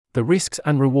The Risks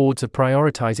and Rewards of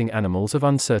Prioritizing Animals of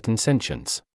Uncertain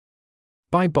Sentience.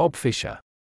 By Bob Fischer.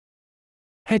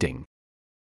 Heading.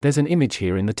 There's an image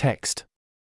here in the text.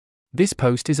 This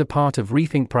post is a part of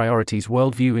Rethink Priorities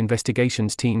Worldview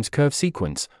Investigations Team's Curve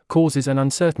Sequence, Causes and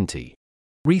Uncertainty.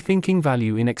 Rethinking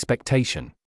Value in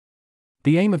Expectation.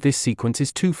 The aim of this sequence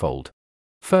is twofold.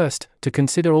 First, to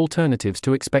consider alternatives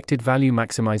to expected value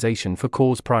maximization for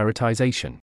cause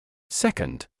prioritization.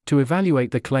 Second, to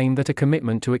evaluate the claim that a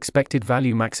commitment to expected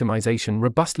value maximization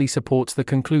robustly supports the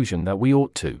conclusion that we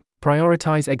ought to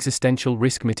prioritize existential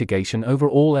risk mitigation over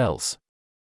all else.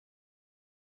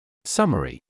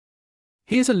 Summary.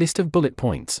 Here's a list of bullet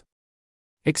points.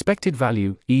 Expected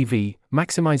value, EV,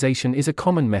 maximization is a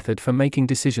common method for making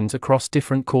decisions across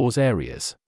different cause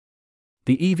areas.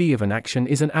 The EV of an action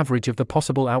is an average of the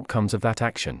possible outcomes of that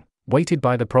action, weighted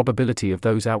by the probability of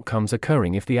those outcomes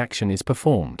occurring if the action is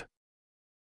performed.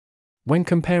 When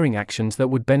comparing actions that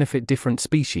would benefit different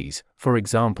species, for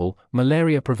example,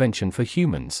 malaria prevention for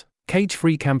humans,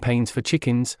 cage-free campaigns for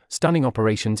chickens, stunning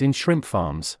operations in shrimp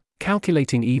farms,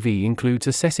 calculating EV includes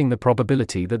assessing the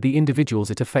probability that the individuals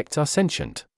it affects are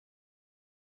sentient.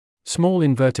 Small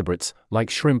invertebrates, like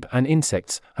shrimp and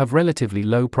insects, have relatively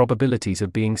low probabilities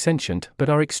of being sentient but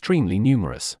are extremely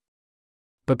numerous.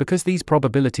 But because these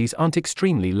probabilities aren't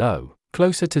extremely low,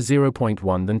 closer to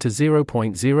 0.1 than to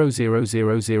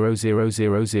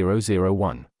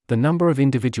 0.000000001, the number of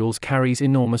individuals carries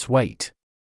enormous weight.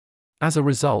 As a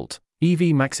result,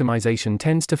 EV maximization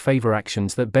tends to favor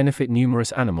actions that benefit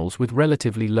numerous animals with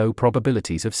relatively low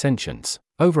probabilities of sentience,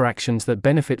 over actions that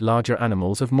benefit larger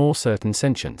animals of more certain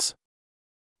sentience.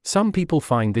 Some people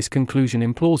find this conclusion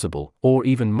implausible, or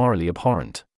even morally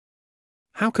abhorrent.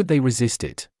 How could they resist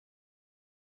it?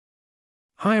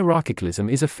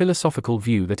 Hierarchicalism is a philosophical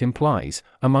view that implies,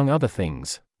 among other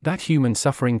things, that human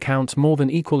suffering counts more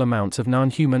than equal amounts of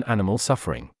non-human animal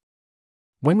suffering.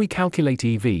 When we calculate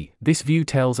EV, this view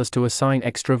tells us to assign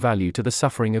extra value to the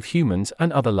suffering of humans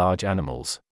and other large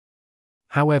animals.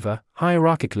 However,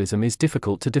 hierarchicalism is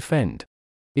difficult to defend.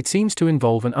 It seems to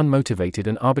involve an unmotivated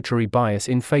and arbitrary bias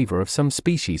in favor of some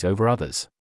species over others.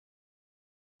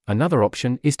 Another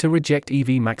option is to reject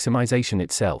EV maximization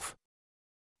itself.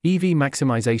 EV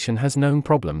maximization has known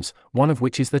problems, one of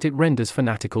which is that it renders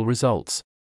fanatical results.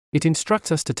 It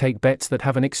instructs us to take bets that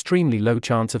have an extremely low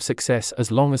chance of success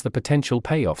as long as the potential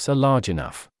payoffs are large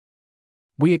enough.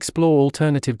 We explore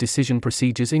alternative decision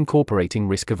procedures incorporating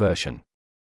risk aversion.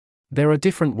 There are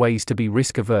different ways to be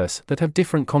risk averse that have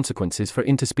different consequences for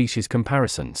interspecies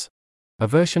comparisons.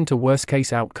 Aversion to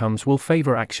worst-case outcomes will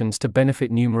favor actions to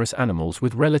benefit numerous animals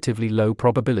with relatively low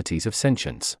probabilities of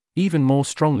sentience, even more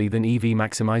strongly than EV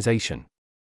maximization.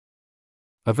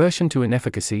 Aversion to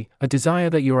inefficacy, a desire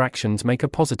that your actions make a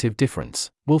positive difference,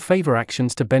 will favor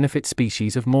actions to benefit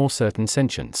species of more certain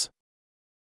sentience.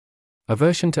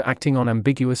 Aversion to acting on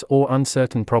ambiguous or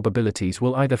uncertain probabilities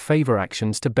will either favor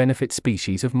actions to benefit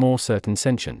species of more certain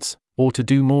sentience, or to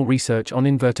do more research on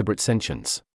invertebrate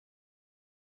sentience.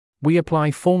 We apply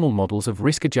formal models of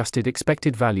risk-adjusted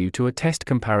expected value to a test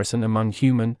comparison among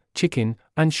human, chicken,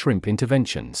 and shrimp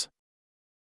interventions.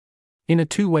 In a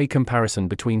two-way comparison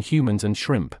between humans and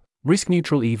shrimp,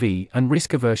 risk-neutral EV and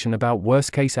risk aversion about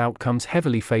worst-case outcomes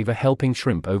heavily favor helping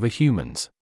shrimp over humans.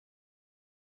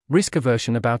 Risk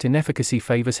aversion about inefficacy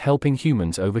favors helping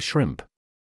humans over shrimp.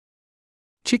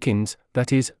 Chickens,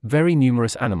 that is, very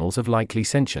numerous animals of likely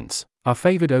sentience, are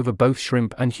favored over both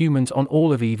shrimp and humans on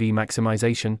all of EV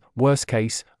maximization, worst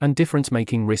case, and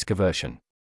difference-making risk aversion.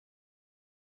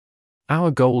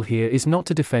 Our goal here is not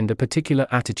to defend a particular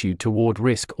attitude toward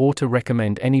risk or to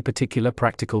recommend any particular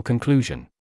practical conclusion.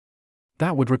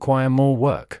 That would require more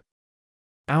work.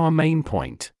 Our main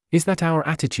point is that our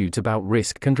attitudes about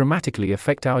risk can dramatically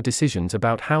affect our decisions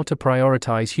about how to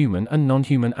prioritize human and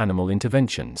non-human animal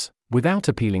interventions, without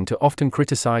appealing to often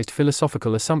criticized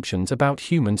philosophical assumptions about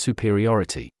human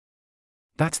superiority.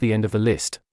 That's the end of the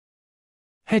list.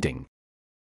 Heading.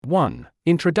 1.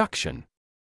 Introduction.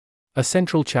 A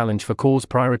central challenge for cause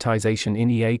prioritization in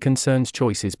EA concerns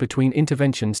choices between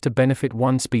interventions to benefit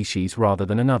one species rather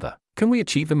than another. Can we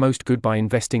achieve the most good by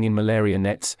investing in malaria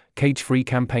nets, cage-free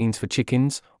campaigns for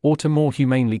chickens, or to more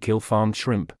humanely kill farmed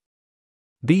shrimp?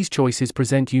 These choices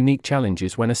present unique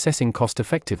challenges when assessing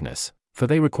cost-effectiveness, for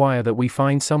they require that we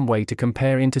find some way to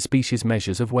compare interspecies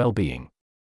measures of well-being.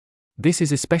 This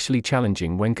is especially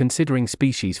challenging when considering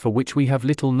species for which we have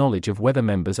little knowledge of whether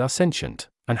members are sentient,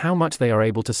 and how much they are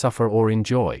able to suffer or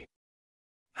enjoy.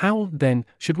 How, then,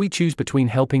 should we choose between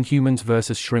helping humans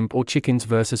versus shrimp or chickens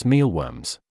versus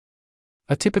mealworms?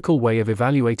 A typical way of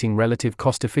evaluating relative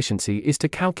cost efficiency is to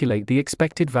calculate the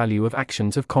expected value of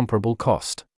actions of comparable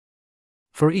cost.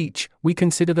 For each, we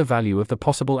consider the value of the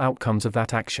possible outcomes of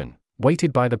that action,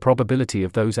 weighted by the probability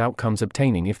of those outcomes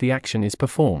obtaining if the action is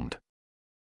performed.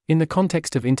 In the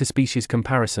context of interspecies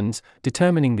comparisons,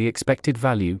 determining the expected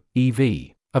value,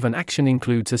 EV, of an action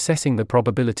includes assessing the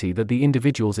probability that the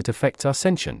individuals it affects are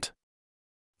sentient.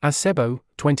 As Sebo,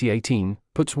 2018,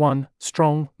 puts one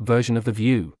strong version of the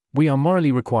view, we are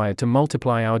morally required to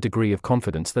multiply our degree of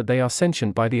confidence that they are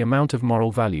sentient by the amount of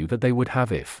moral value that they would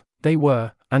have if they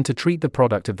were, and to treat the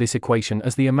product of this equation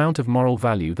as the amount of moral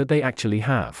value that they actually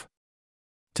have.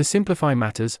 To simplify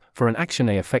matters, for an action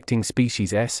A affecting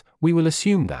species S, we will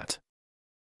assume that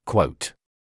quote,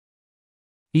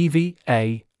 EV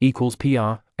A equals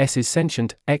PR, S is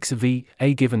sentient, XV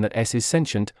A given that S is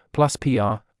sentient, plus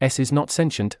PR, S is not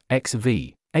sentient,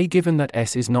 XV A given that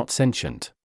S is not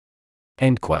sentient.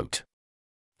 End quote.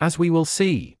 As we will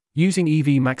see, using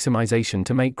EV maximization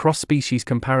to make cross-species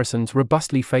comparisons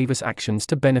robustly favors actions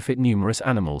to benefit numerous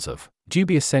animals of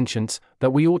dubious sentience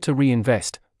that we ought to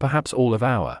reinvest, perhaps all of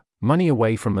our money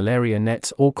away from malaria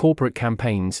nets or corporate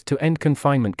campaigns to end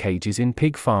confinement cages in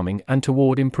pig farming and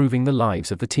toward improving the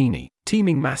lives of the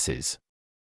teeming masses.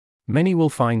 Many will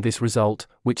find this result,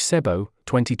 which Sebo,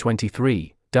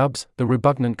 2023, dubs the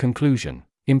repugnant conclusion,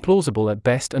 implausible at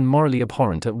best and morally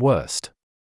abhorrent at worst.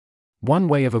 One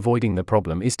way of avoiding the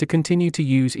problem is to continue to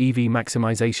use EV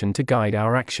maximization to guide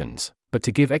our actions, but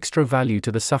to give extra value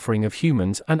to the suffering of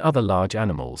humans and other large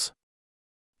animals.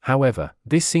 However,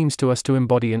 this seems to us to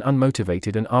embody an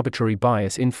unmotivated and arbitrary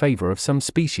bias in favor of some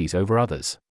species over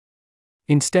others.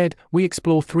 Instead, we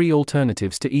explore three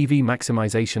alternatives to EV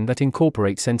maximization that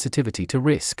incorporate sensitivity to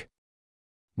risk.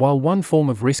 While one form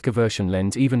of risk aversion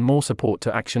lends even more support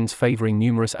to actions favoring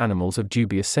numerous animals of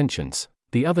dubious sentience,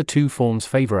 the other two forms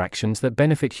favor actions that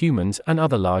benefit humans and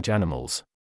other large animals.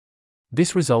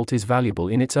 This result is valuable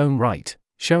in its own right,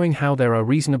 showing how there are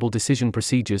reasonable decision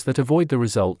procedures that avoid the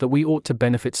result that we ought to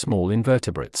benefit small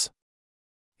invertebrates.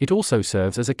 It also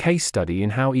serves as a case study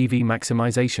in how EV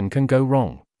maximization can go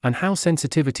wrong, and how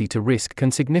sensitivity to risk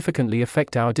can significantly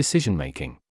affect our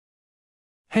decision-making.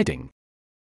 Heading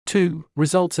 2.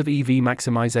 Results of EV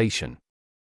maximization.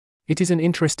 It is an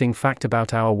interesting fact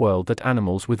about our world that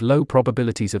animals with low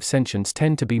probabilities of sentience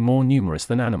tend to be more numerous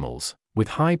than animals with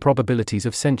high probabilities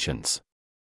of sentience.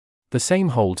 The same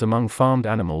holds among farmed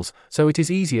animals, so it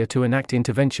is easier to enact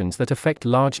interventions that affect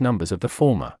large numbers of the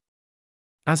former.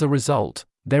 As a result,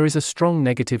 there is a strong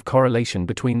negative correlation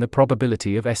between the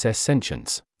probability of SS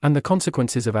sentience and the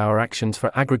consequences of our actions for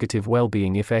aggregative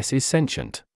well-being if S is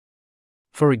sentient.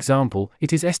 For example,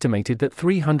 it is estimated that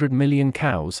 300 million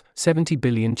cows, 70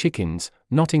 billion chickens,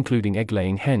 not including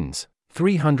egg-laying hens,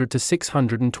 300 to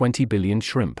 620 billion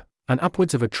shrimp, and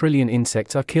upwards of 1 trillion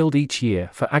insects are killed each year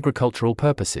for agricultural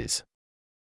purposes.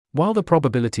 While the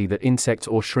probability that insects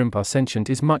or shrimp are sentient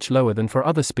is much lower than for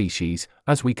other species,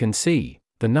 as we can see,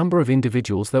 the number of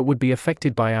individuals that would be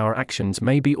affected by our actions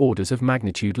may be orders of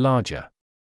magnitude larger.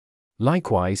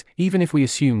 Likewise, even if we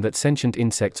assume that sentient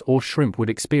insects or shrimp would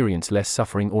experience less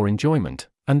suffering or enjoyment,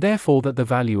 and therefore that the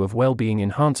value of well-being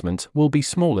enhancements will be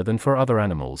smaller than for other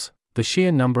animals, the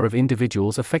sheer number of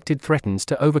individuals affected threatens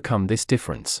to overcome this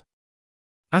difference.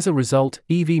 As a result,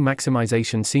 EV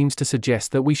maximization seems to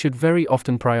suggest that we should very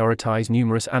often prioritize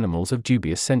numerous animals of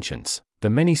dubious sentience, the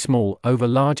many small over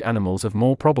large animals of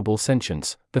more probable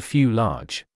sentience, the few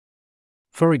large.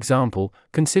 For example,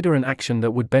 consider an action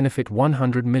that would benefit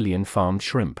 100 million farmed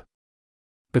shrimp.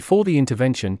 Before the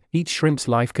intervention, each shrimp's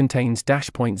life contains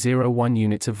 0.01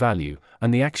 units of value,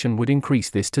 and the action would increase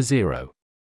this to 0.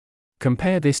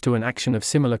 Compare this to an action of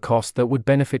similar cost that would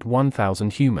benefit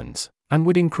 1,000 humans, and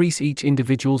would increase each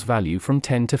individual's value from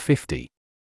 10 to 50.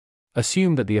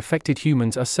 Assume that the affected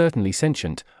humans are certainly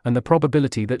sentient, and the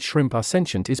probability that shrimp are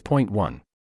sentient is 0.1.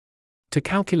 To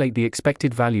calculate the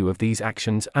expected value of these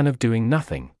actions and of doing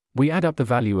nothing, we add up the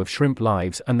value of shrimp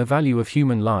lives and the value of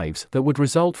human lives that would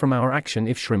result from our action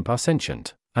if shrimp are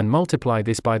sentient, and multiply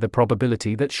this by the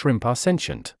probability that shrimp are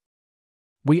sentient.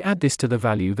 We add this to the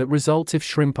value that results if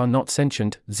shrimp are not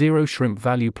sentient, 0 shrimp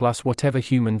value plus whatever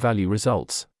human value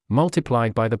results,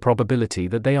 multiplied by the probability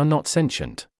that they are not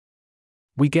sentient.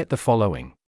 We get the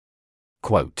following.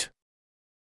 Quote,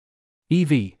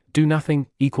 EV, do nothing,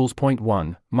 equals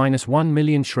 0.1, minus 1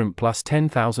 million shrimp plus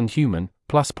 10,000 human,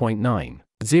 plus 0.9,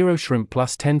 0 shrimp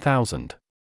plus 10,000.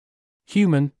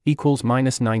 Human, equals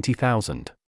minus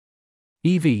 90,000.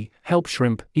 EV, help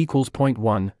shrimp, equals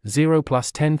 0.1, 0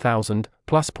 plus 10,000,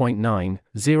 plus 0.9,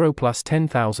 0 plus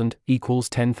 10,000, equals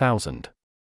 10,000.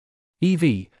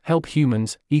 EV, help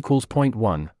humans, equals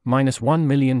 0.1, minus 1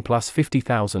 million plus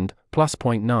 50,000, plus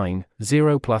 0.9,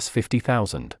 0 plus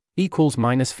 50,000, equals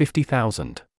minus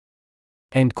 50,000.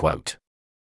 End quote.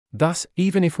 Thus,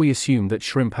 even if we assume that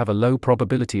shrimp have a low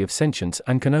probability of sentience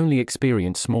and can only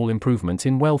experience small improvements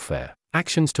in welfare,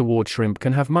 actions toward shrimp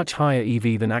can have much higher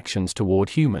EV than actions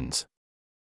toward humans.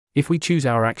 If we choose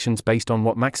our actions based on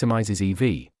what maximizes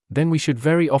EV, then we should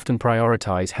very often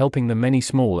prioritize helping the many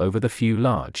small over the few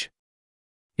large.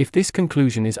 If this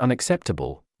conclusion is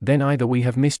unacceptable, then either we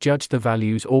have misjudged the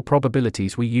values or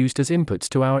probabilities we used as inputs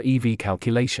to our EV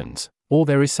calculations, or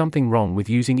there is something wrong with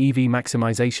using EV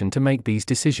maximization to make these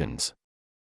decisions.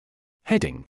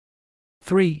 Heading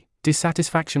 3.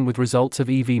 Dissatisfaction with results of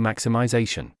EV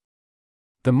maximization.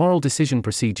 The moral decision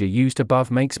procedure used above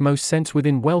makes most sense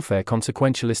within welfare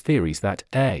consequentialist theories that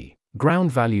a.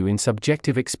 Ground value in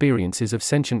subjective experiences of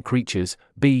sentient creatures,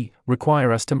 b.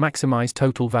 require us to maximize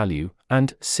total value,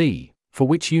 and c. for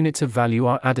which units of value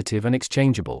are additive and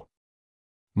exchangeable.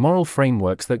 Moral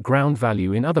frameworks that ground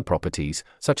value in other properties,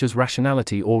 such as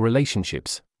rationality or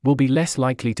relationships, will be less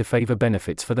likely to favor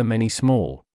benefits for the many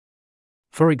small.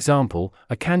 For example,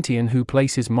 a Kantian who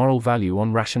places moral value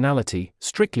on rationality,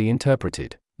 strictly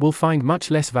interpreted, will find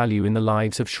much less value in the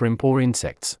lives of shrimp or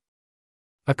insects.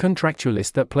 A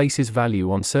contractualist that places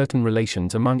value on certain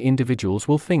relations among individuals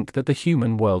will think that the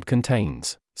human world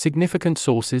contains significant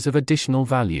sources of additional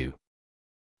value.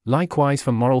 Likewise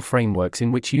for moral frameworks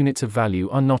in which units of value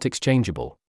are not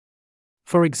exchangeable.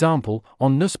 For example,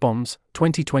 on Nussbaum's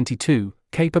 2022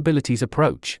 capabilities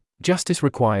approach, justice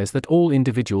requires that all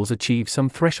individuals achieve some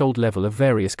threshold level of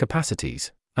various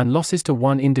capacities, and losses to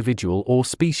one individual or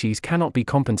species cannot be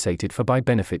compensated for by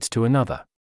benefits to another.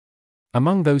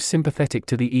 Among those sympathetic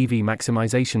to the EV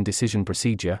maximization decision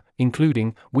procedure,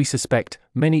 including, we suspect,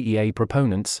 many EA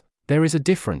proponents, there is a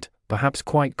different, perhaps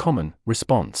quite common,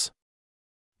 response.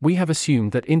 We have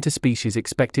assumed that interspecies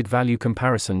expected value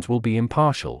comparisons will be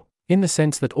impartial, in the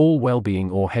sense that all well-being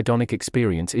or hedonic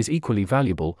experience is equally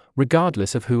valuable,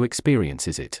 regardless of who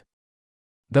experiences it.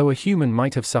 Though a human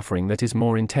might have suffering that is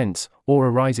more intense, or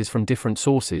arises from different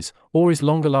sources, or is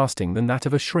longer lasting than that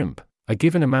of a shrimp, a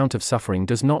given amount of suffering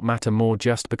does not matter more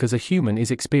just because a human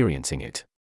is experiencing it.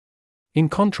 In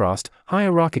contrast,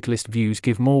 hierarchicalist views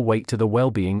give more weight to the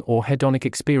well-being or hedonic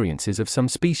experiences of some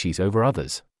species over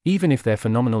others, even if their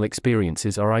phenomenal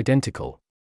experiences are identical.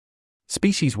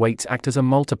 Species weights act as a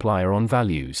multiplier on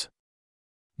values.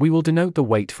 We will denote the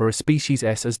weight for a species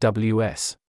S as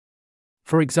Ws.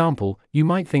 For example, you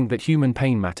might think that human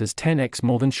pain matters 10x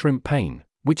more than shrimp pain,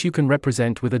 which you can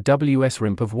represent with a Ws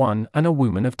rimp of 1 and a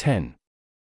woman of 10.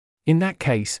 In that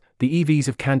case, the EVs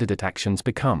of candidate actions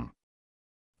become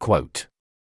quote,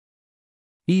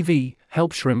 EV,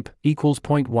 help shrimp, equals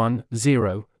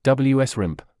 0.10, Ws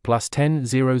rimp, plus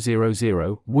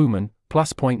 10,000, woman,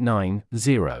 plus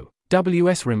 0.90,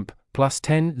 Ws rimp, plus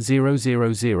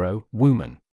 10,000,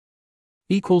 woman,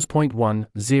 equals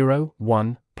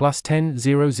 0.101, plus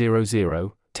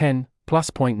 10,000, 10,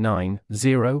 plus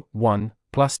 0.901,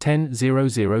 plus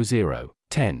 10,000,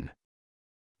 10,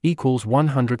 equals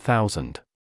 100,000.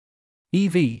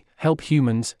 EV, help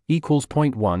humans, equals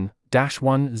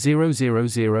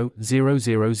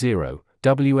 0.1-1,000,000,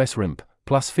 Ws rimp,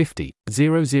 plus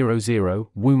 50,000,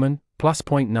 woman, plus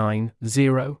 0.90,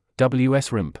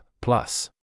 Ws rimp, plus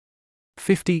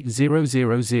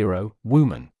 50,000,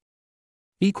 woman,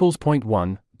 equals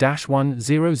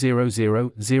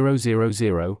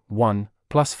 0.1-1,000,000, 1,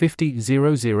 plus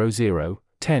 50,000,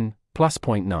 10, plus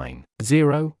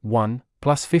 0.90, 1,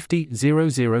 plus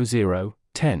 50,000,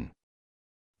 10,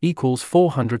 equals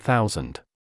 400,000.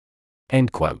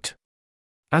 End quote.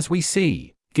 As we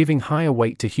see, giving higher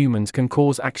weight to humans can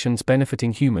cause actions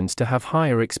benefiting humans to have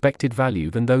higher expected value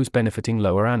than those benefiting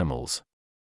lower animals.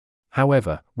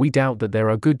 However, we doubt that there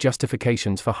are good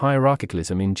justifications for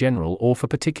hierarchicalism in general or for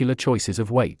particular choices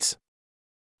of weights.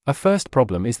 A first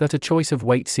problem is that a choice of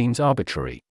weight seems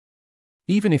arbitrary.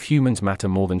 Even if humans matter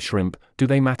more than shrimp, do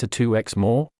they matter 2x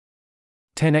more?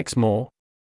 10x more?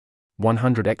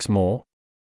 100x more?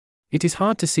 It is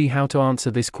hard to see how to answer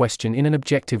this question in an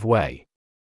objective way.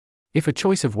 If a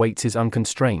choice of weights is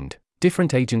unconstrained,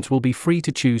 different agents will be free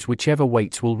to choose whichever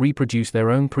weights will reproduce their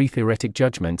own pre-theoretic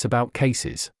judgments about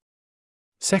cases.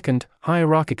 Second,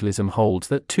 hierarchicalism holds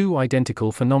that two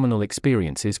identical phenomenal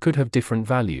experiences could have different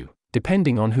value,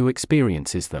 depending on who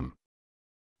experiences them.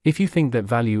 If you think that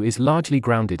value is largely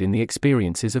grounded in the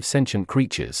experiences of sentient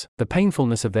creatures, the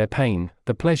painfulness of their pain,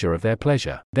 the pleasure of their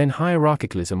pleasure, then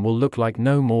hierarchicalism will look like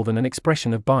no more than an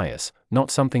expression of bias,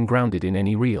 not something grounded in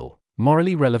any real,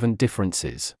 morally relevant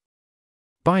differences.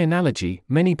 By analogy,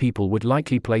 many people would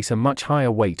likely place a much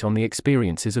higher weight on the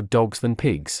experiences of dogs than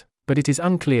pigs, but it is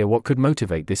unclear what could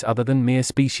motivate this other than mere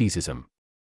speciesism.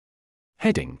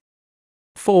 Heading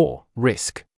 4.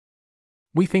 Risk.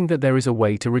 We think that there is a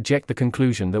way to reject the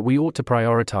conclusion that we ought to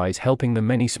prioritize helping the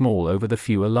many small over the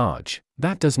fewer large.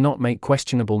 That does not make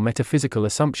questionable metaphysical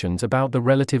assumptions about the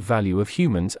relative value of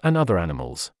humans and other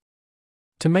animals.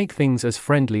 To make things as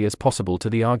friendly as possible to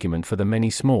the argument for the many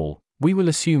small, we will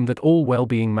assume that all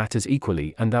well-being matters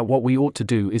equally and that what we ought to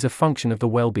do is a function of the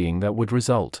well-being that would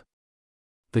result.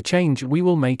 The change we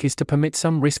will make is to permit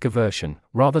some risk aversion,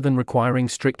 rather than requiring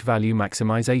strict value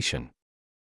maximization.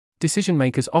 Decision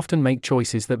makers often make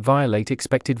choices that violate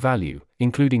expected value,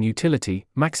 including utility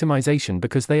maximization,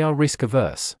 because they are risk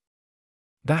averse.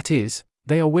 That is,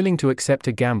 they are willing to accept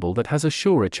a gamble that has a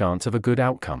surer chance of a good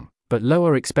outcome, but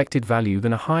lower expected value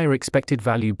than a higher expected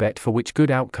value bet for which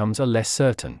good outcomes are less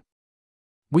certain.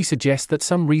 We suggest that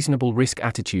some reasonable risk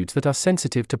attitudes that are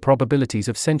sensitive to probabilities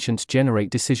of sentience generate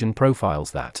decision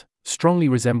profiles that strongly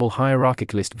resemble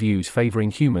hierarchicalist views favoring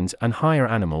humans and higher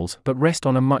animals but rest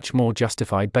on a much more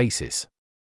justified basis.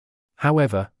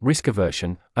 However, risk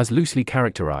aversion, as loosely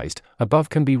characterized above,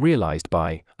 can be realized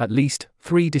by, at least,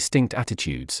 three distinct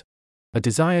attitudes: a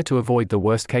desire to avoid the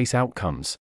worst-case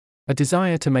outcomes, a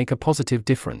desire to make a positive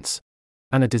difference,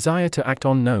 and a desire to act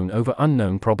on known over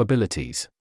unknown probabilities.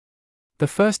 The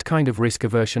first kind of risk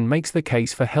aversion makes the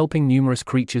case for helping numerous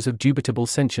creatures of dubitable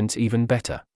sentience even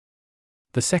better.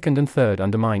 The second and third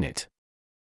undermine it.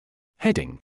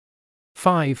 Heading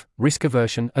 5. Risk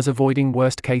aversion as avoiding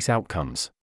worst-case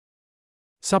outcomes.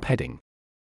 Subheading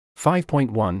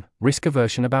 5.1. Risk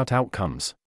aversion about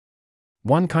outcomes.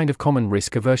 One kind of common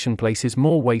risk aversion places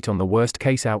more weight on the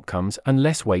worst-case outcomes and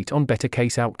less weight on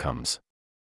better-case outcomes.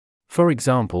 For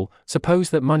example,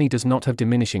 suppose that money does not have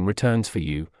diminishing returns for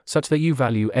you, such that you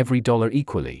value every dollar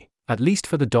equally, at least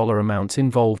for the dollar amounts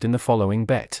involved in the following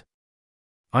bet.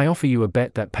 I offer you a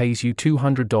bet that pays you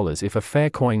 $200 if a fair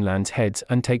coin lands heads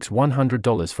and takes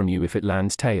 $100 from you if it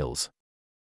lands tails.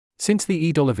 Since the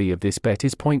EV of this bet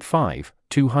is 0.5,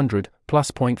 200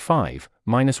 plus 0.5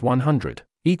 minus 100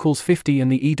 equals 50 and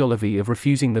the EV of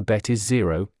refusing the bet is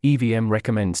 0, EVM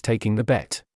recommends taking the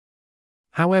bet.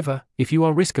 However, if you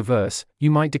are risk-averse,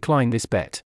 you might decline this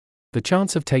bet. The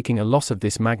chance of taking a loss of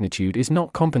this magnitude is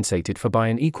not compensated for by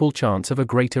an equal chance of a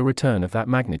greater return of that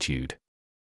magnitude.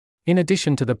 In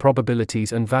addition to the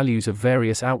probabilities and values of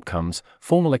various outcomes,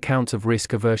 formal accounts of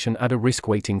risk aversion add a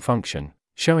risk-weighting function,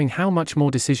 showing how much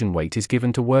more decision weight is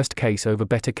given to worst-case over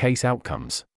better-case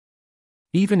outcomes.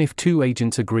 Even if two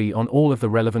agents agree on all of the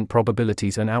relevant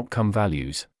probabilities and outcome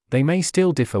values, they may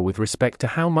still differ with respect to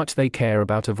how much they care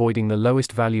about avoiding the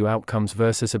lowest value outcomes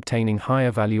versus obtaining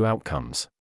higher value outcomes.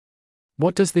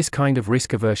 What does this kind of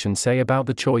risk aversion say about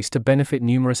the choice to benefit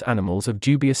numerous animals of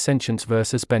dubious sentience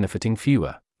versus benefiting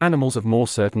fewer animals of more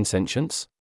certain sentience?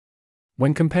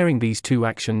 When comparing these two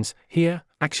actions, here,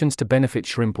 actions to benefit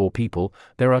shrimp or people,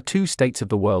 there are two states of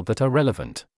the world that are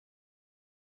relevant.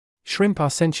 Shrimp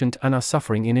are sentient and are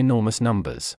suffering in enormous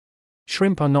numbers.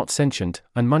 Shrimp are not sentient,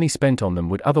 and money spent on them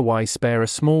would otherwise spare a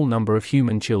small number of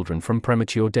human children from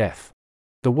premature death.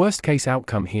 The worst-case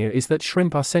outcome here is that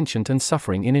shrimp are sentient and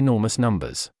suffering in enormous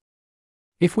numbers.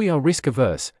 If we are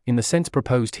risk-averse, in the sense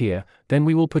proposed here, then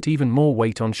we will put even more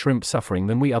weight on shrimp suffering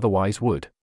than we otherwise would.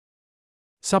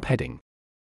 Subheading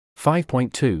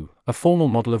 5.2. A formal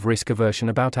model of risk aversion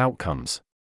about outcomes.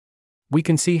 We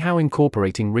can see how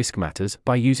incorporating risk matters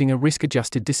by using a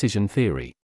risk-adjusted decision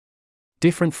theory.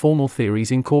 Different formal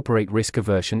theories incorporate risk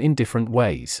aversion in different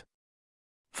ways.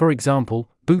 For example,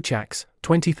 Buchak's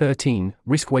 2013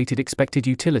 Risk-Weighted Expected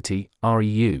Utility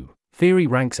 (REU) theory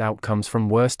ranks outcomes from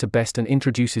worst to best and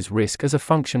introduces risk as a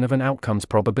function of an outcome's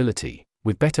probability,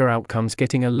 with better outcomes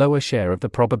getting a lower share of the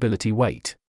probability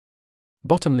weight.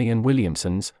 Bottomley and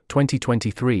Williamson's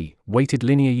 2023 Weighted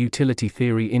Linear Utility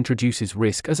theory introduces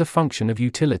risk as a function of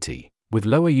utility, with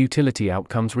lower utility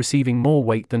outcomes receiving more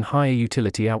weight than higher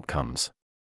utility outcomes.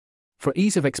 For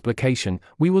ease of explication,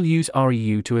 we will use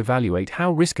REU to evaluate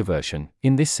how risk aversion,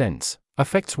 in this sense,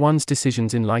 affects one's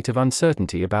decisions in light of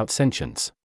uncertainty about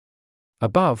sentience.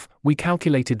 Above, we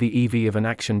calculated the EV of an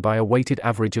action by a weighted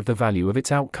average of the value of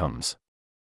its outcomes.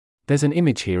 There's an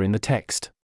image here in the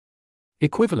text.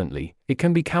 Equivalently, it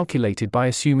can be calculated by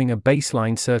assuming a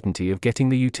baseline certainty of getting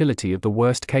the utility of the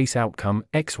worst-case outcome,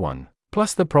 x1,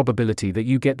 plus the probability that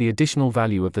you get the additional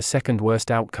value of the second worst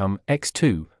outcome,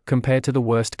 x2, compared to the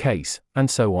worst case,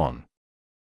 and so on.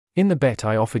 In the bet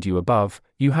I offered you above,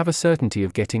 you have a certainty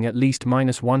of getting at least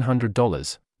minus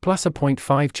 $100, plus a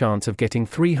 0.5 chance of getting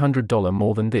 $300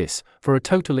 more than this, for a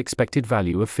total expected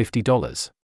value of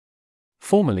 $50.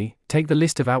 Formally, take the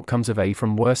list of outcomes of A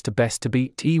from worst to best to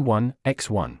be E1,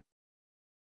 x1.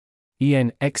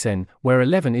 En, xn, where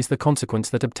 11 is the consequence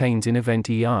that obtains in event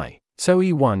EI, So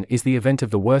E1 is the event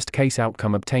of the worst case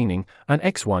outcome obtaining, and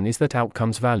X1 is that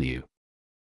outcome's value.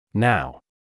 Now,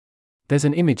 there's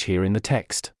an image here in the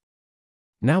text.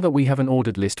 Now that we have an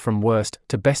ordered list from worst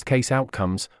to best case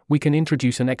outcomes, we can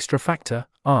introduce an extra factor,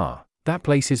 R, that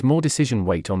places more decision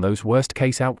weight on those worst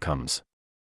case outcomes.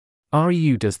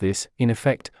 REU does this, in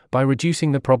effect, by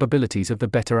reducing the probabilities of the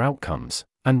better outcomes,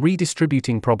 and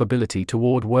redistributing probability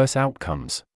toward worse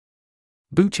outcomes.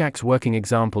 Buchak's working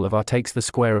example of R takes the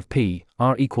square of P,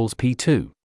 R equals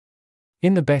P2.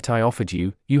 In the bet I offered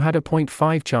you, you had a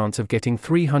 0.5 chance of getting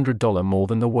 $300 more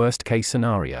than the worst case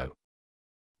scenario.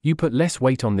 You put less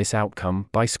weight on this outcome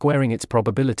by squaring its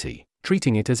probability,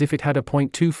 treating it as if it had a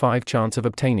 0.25 chance of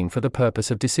obtaining for the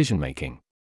purpose of decision making.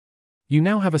 You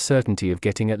now have a certainty of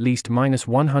getting at least minus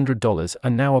 $100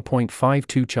 and now a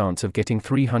 0.52 chance of getting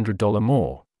 $300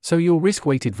 more, so your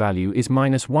risk-weighted value is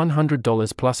minus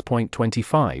 $100 plus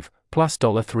 0.25, plus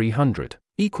 $300,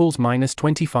 equals minus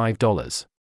 $25.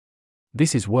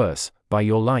 This is worse, by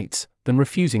your lights, than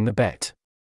refusing the bet.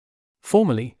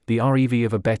 Formally, the REV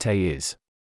of a bet A is.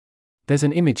 There's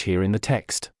an image here in the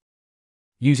text.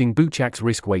 Using Buchak's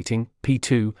risk weighting,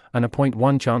 P2, and a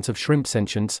 0.1 chance of shrimp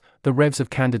sentience, the revs of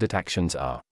candidate actions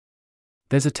are.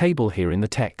 There's a table here in the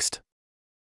text.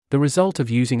 The result of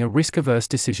using a risk-averse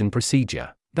decision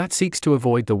procedure that seeks to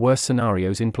avoid the worst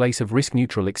scenarios in place of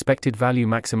risk-neutral expected value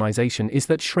maximization is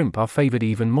that shrimp are favored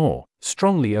even more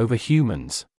strongly over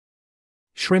humans.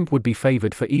 Shrimp would be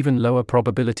favored for even lower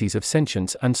probabilities of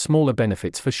sentience and smaller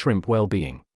benefits for shrimp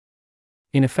well-being.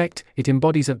 In effect, it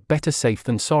embodies a better safe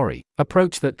than sorry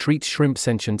approach that treats shrimp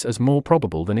sentience as more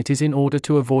probable than it is in order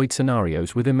to avoid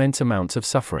scenarios with immense amounts of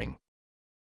suffering.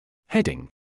 Heading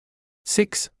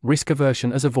 6. Risk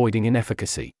aversion as avoiding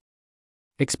inefficacy.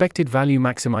 Expected value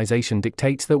maximization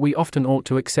dictates that we often ought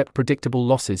to accept predictable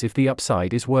losses if the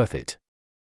upside is worth it.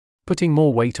 Putting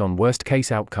more weight on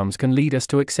worst-case outcomes can lead us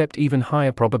to accept even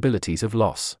higher probabilities of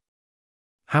loss.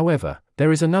 However,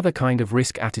 there is another kind of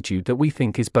risk attitude that we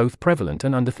think is both prevalent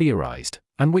and under-theorized,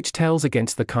 and which tells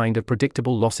against the kind of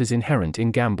predictable losses inherent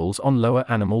in gambles on lower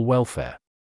animal welfare.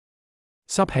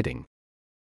 Subheading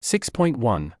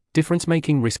 6.1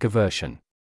 Difference-making risk aversion.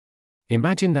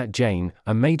 Imagine that Jane,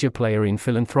 a major player in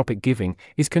philanthropic giving,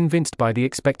 is convinced by the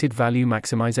expected value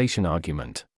maximization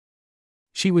argument.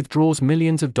 She withdraws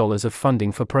millions of dollars of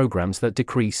funding for programs that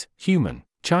decrease human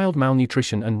child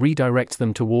malnutrition and redirects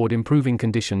them toward improving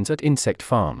conditions at insect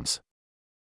farms.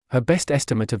 Her best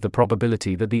estimate of the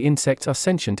probability that the insects are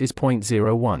sentient is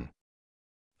 0.01.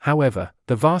 However,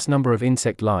 the vast number of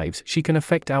insect lives she can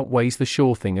affect outweighs the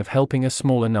sure thing of helping a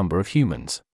smaller number of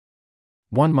humans.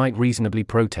 One might reasonably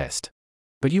protest.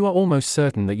 But you are almost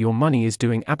certain that your money is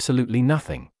doing absolutely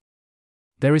nothing.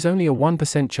 There is only a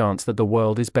 1% chance that the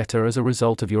world is better as a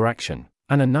result of your action,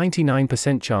 and a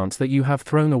 99% chance that you have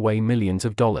thrown away millions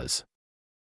of dollars.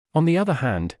 On the other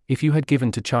hand, if you had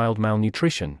given to child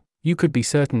malnutrition, you could be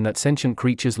certain that sentient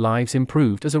creatures' lives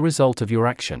improved as a result of your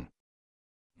action.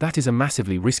 That is a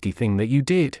massively risky thing that you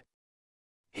did.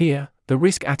 Here, the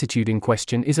risk attitude in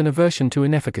question is an aversion to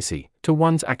inefficacy, to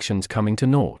one's actions coming to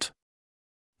naught.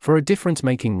 For a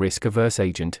difference-making risk-averse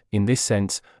agent, in this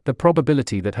sense, the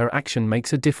probability that her action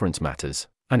makes a difference matters,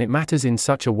 and it matters in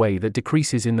such a way that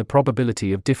decreases in the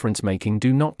probability of difference-making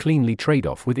do not cleanly trade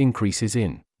off with increases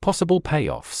in possible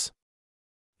payoffs.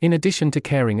 In addition to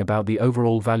caring about the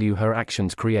overall value her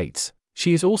actions creates,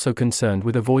 she is also concerned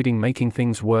with avoiding making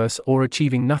things worse or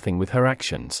achieving nothing with her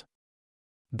actions.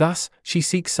 Thus, she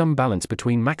seeks some balance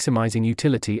between maximizing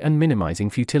utility and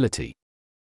minimizing futility.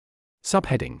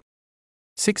 Subheading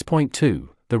 6.2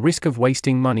 The risk of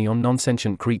wasting money on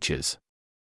non-sentient creatures.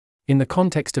 In the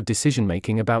context of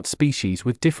decision-making about species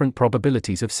with different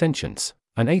probabilities of sentience,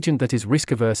 an agent that is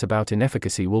risk-averse about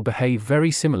inefficacy will behave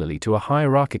very similarly to a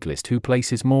hierarchicalist who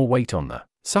places more weight on the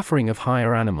suffering of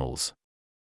higher animals.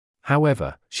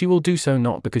 However, she will do so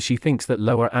not because she thinks that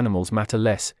lower animals matter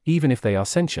less, even if they are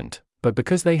sentient, but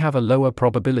because they have a lower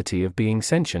probability of being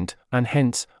sentient, and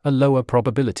hence, a lower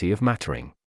probability of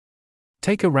mattering.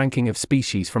 Take a ranking of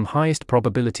species from highest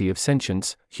probability of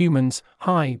sentience: humans,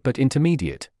 high but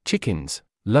intermediate; chickens,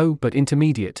 low but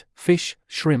intermediate; fish,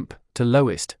 shrimp, to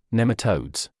lowest,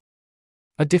 nematodes.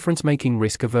 A difference-making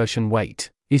risk aversion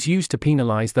weight is used to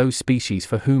penalize those species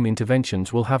for whom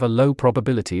interventions will have a low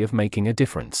probability of making a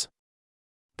difference.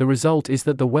 The result is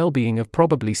that the well-being of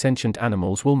probably sentient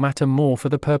animals will matter more for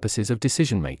the purposes of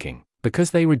decision-making,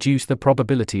 because they reduce the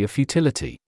probability of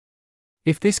futility.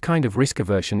 If this kind of risk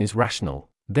aversion is rational,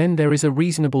 then there is a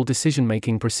reasonable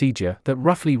decision-making procedure that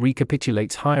roughly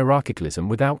recapitulates hierarchicalism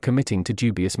without committing to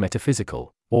dubious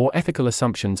metaphysical or ethical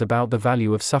assumptions about the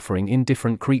value of suffering in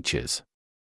different creatures.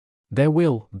 There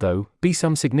will, though, be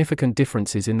some significant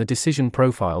differences in the decision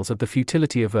profiles of the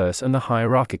futility-averse and the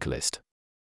hierarchicalist.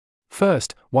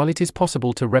 First, while it is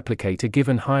possible to replicate a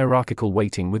given hierarchical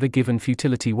weighting with a given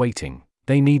futility weighting,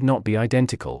 they need not be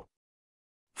identical.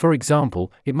 For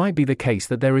example, it might be the case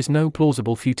that there is no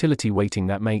plausible futility weighting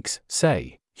that makes,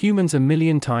 say, humans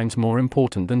 1,000,000 times more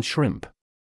important than shrimp.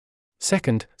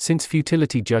 Second, since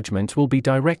futility judgments will be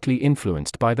directly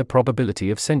influenced by the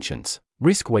probability of sentience,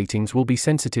 risk weightings will be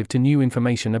sensitive to new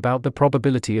information about the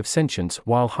probability of sentience,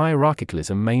 while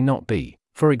hierarchicalism may not be.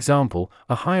 For example,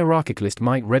 a hierarchicalist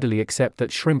might readily accept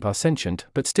that shrimp are sentient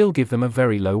but still give them a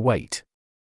very low weight.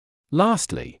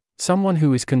 Lastly, someone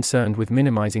who is concerned with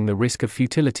minimizing the risk of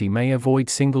futility may avoid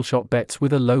single-shot bets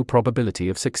with a low probability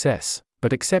of success,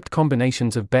 but accept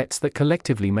combinations of bets that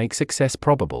collectively make success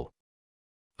probable.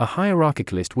 A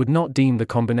hierarchicalist would not deem the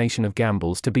combination of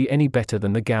gambles to be any better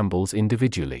than the gambles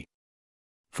individually.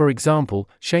 For example,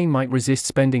 Shane might resist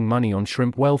spending money on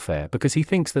shrimp welfare because he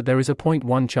thinks that there is a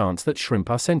 0.1 chance that shrimp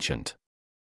are sentient.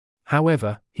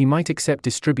 However, he might accept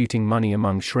distributing money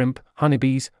among shrimp,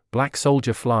 honeybees, black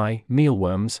soldier fly,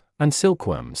 mealworms, and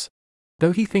silkworms.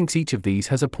 Though he thinks each of these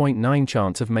has a 0.9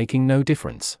 chance of making no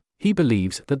difference, he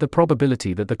believes that the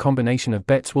probability that the combination of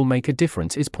bets will make a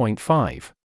difference is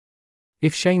 0.5.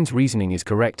 If Shane's reasoning is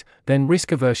correct, then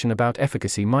risk aversion about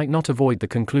efficacy might not avoid the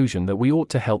conclusion that we ought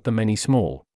to help the many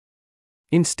small.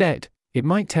 Instead, it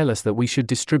might tell us that we should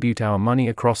distribute our money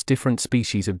across different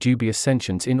species of dubious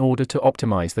sentience in order to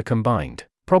optimize the combined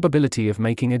probability of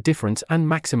making a difference and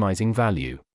maximizing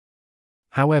value.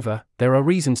 However, there are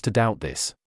reasons to doubt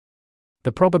this.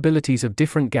 The probabilities of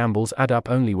different gambles add up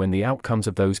only when the outcomes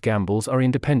of those gambles are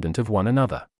independent of one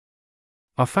another.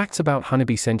 Are facts about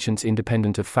honeybee sentience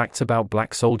independent of facts about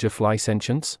black soldier fly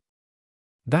sentience?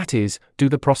 That is, do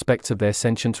the prospects of their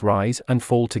sentience rise and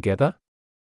fall together?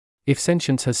 If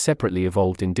sentience has separately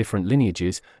evolved in different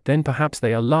lineages, then perhaps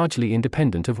they are largely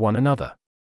independent of one another.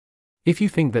 If you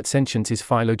think that sentience is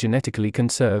phylogenetically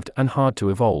conserved and hard to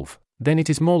evolve, then it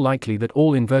is more likely that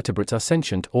all invertebrates are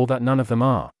sentient or that none of them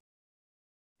are.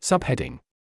 Subheading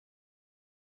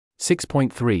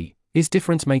 6.3 Is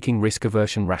difference-making risk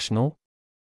aversion rational?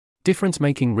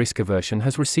 Difference-making risk aversion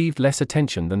has received less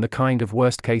attention than the kind of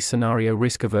worst-case scenario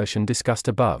risk aversion discussed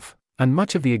above, and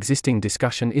much of the existing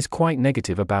discussion is quite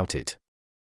negative about it.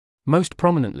 Most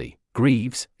prominently,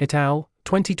 Greaves, et al.,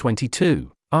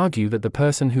 2022, argue that the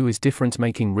person who is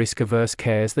difference-making risk-averse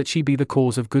cares that she be the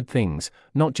cause of good things,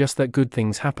 not just that good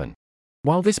things happen.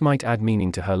 While this might add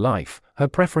meaning to her life, her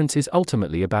preference is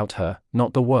ultimately about her,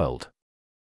 not the world.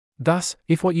 Thus,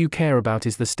 if what you care about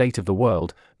is the state of the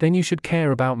world, then you should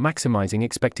care about maximizing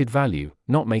expected value,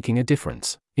 not making a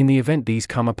difference, in the event these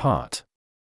come apart.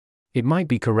 It might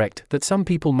be correct that some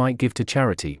people might give to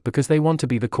charity because they want to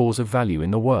be the cause of value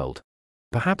in the world.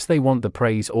 Perhaps they want the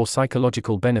praise or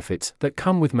psychological benefits that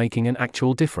come with making an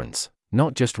actual difference,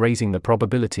 not just raising the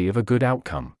probability of a good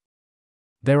outcome.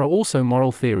 There are also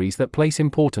moral theories that place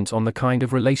importance on the kind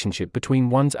of relationship between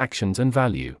one's actions and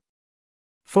value.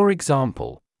 For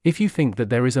example, if you think that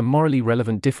there is a morally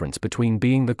relevant difference between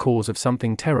being the cause of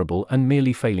something terrible and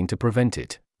merely failing to prevent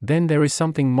it, then there is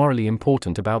something morally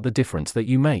important about the difference that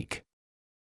you make.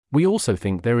 We also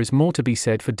think there is more to be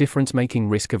said for difference-making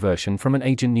risk aversion from an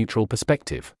agent-neutral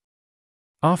perspective.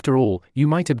 After all, you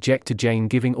might object to Jane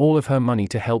giving all of her money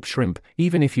to help shrimp,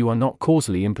 even if you are not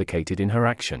causally implicated in her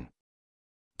action.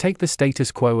 Take the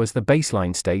status quo as the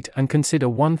baseline state and consider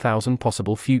 1,000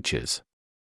 possible futures.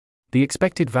 The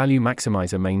expected value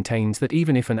maximizer maintains that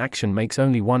even if an action makes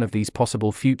only one of these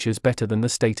possible futures better than the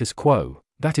status quo,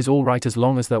 that is all right as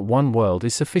long as that one world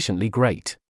is sufficiently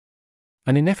great.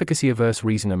 An inefficacy-averse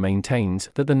reasoner maintains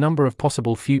that the number of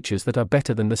possible futures that are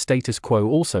better than the status quo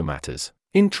also matters,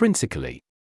 intrinsically.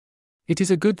 It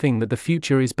is a good thing that the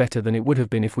future is better than it would have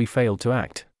been if we failed to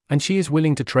act, and she is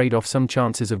willing to trade off some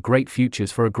chances of great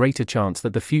futures for a greater chance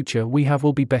that the future we have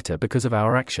will be better because of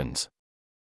our actions.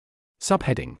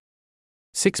 Subheading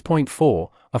 6.4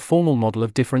 A formal model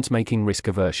of difference-making risk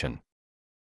aversion.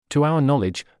 To our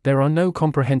knowledge, there are no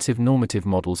comprehensive normative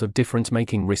models of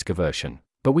difference-making risk aversion,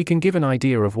 but we can give an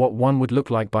idea of what one would look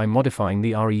like by modifying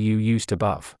the REU used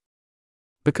above.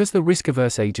 Because the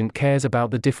risk-averse agent cares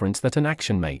about the difference that an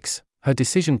action makes, her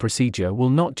decision procedure will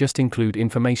not just include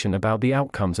information about the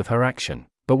outcomes of her action,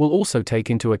 but will also take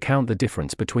into account the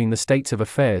difference between the states of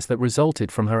affairs that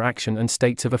resulted from her action and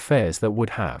states of affairs that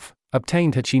would have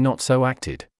obtained had she not so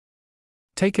acted.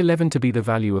 Take 11 to be the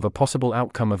value of a possible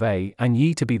outcome of A and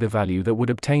Y to be the value that would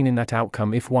obtain in that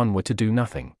outcome if one were to do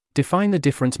nothing. Define the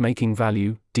difference-making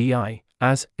value, DI,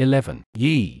 as 11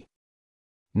 Y.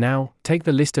 Now, take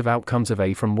the list of outcomes of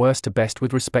A from worst to best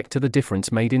with respect to the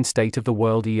difference made in state of the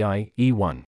world EI,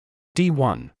 E1,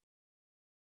 D1,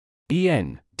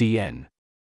 EN, DN.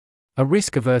 A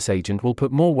risk-averse agent will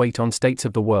put more weight on states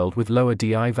of the world with lower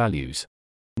DI values.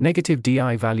 Negative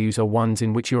DI values are ones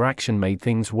in which your action made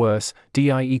things worse.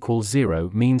 DI equals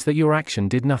 0 means that your action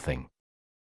did nothing.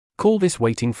 Call this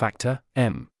weighting factor,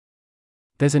 M.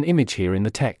 There's an image here in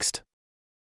the text.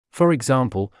 For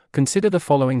example, consider the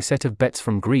following set of bets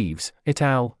from Greaves, et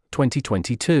al.,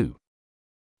 2022.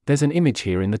 There's an image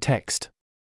here in the text.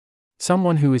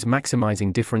 Someone who is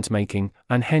maximizing difference-making,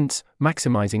 and hence,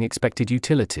 maximizing expected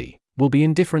utility, will be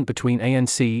indifferent between A and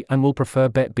C and will prefer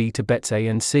bet B to bets A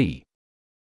and C.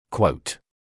 Quote.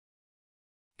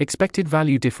 Expected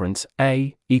value difference,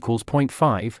 A, equals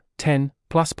 0.5, 10,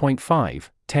 plus 0.5,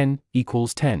 10,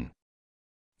 equals 10.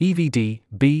 EVD,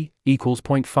 B, equals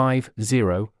 0.5,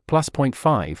 0, plus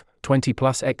 0.5, 20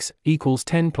 plus X, equals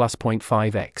 10 plus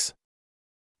 0.5X.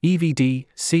 EVD,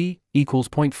 C, equals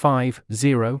 0.5,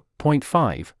 0,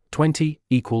 0.5, 20,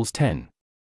 equals 10.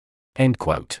 End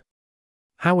quote.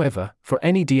 However, for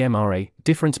any DMRA,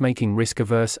 difference-making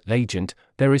risk-averse, agent,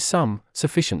 there is some,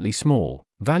 sufficiently small,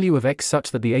 value of X such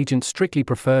that the agent strictly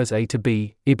prefers A to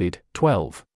B, IBID,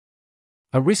 12.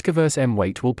 A risk-averse M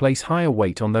weight will place higher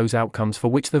weight on those outcomes for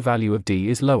which the value of D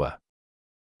is lower.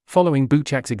 Following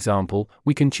Buchak's example,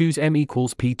 we can choose M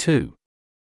equals P2.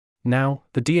 Now,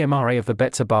 the DMRA of the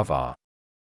bets above are.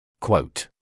 Quote.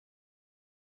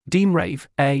 DMRAVE,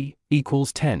 A,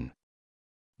 equals 10.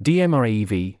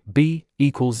 DMRAEV, B,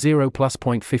 equals 0 plus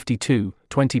 0.52,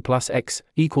 20 plus X,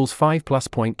 equals 5 plus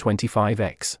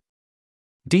 0.25X.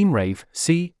 DMRAVE,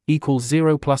 C, equals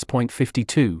 0 plus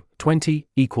 0.52, 20,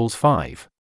 equals 5.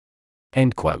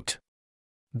 End quote.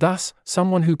 Thus,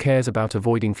 someone who cares about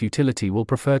avoiding futility will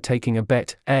prefer taking a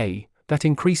bet, A, that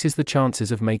increases the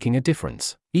chances of making a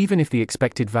difference, even if the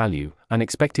expected value, an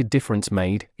expected difference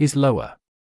made, is lower.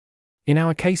 In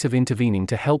our case of intervening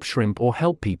to help shrimp or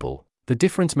help people, the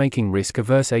difference-making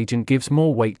risk-averse agent gives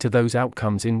more weight to those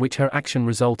outcomes in which her action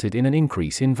resulted in an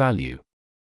increase in value.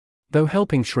 Though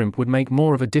helping shrimp would make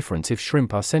more of a difference if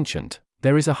shrimp are sentient,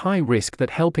 there is a high risk that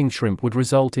helping shrimp would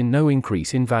result in no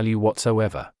increase in value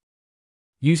whatsoever.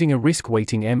 Using a risk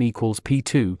weighting M equals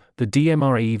P2, the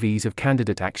DMRAEVs of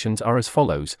candidate actions are as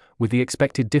follows, with the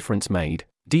expected difference made,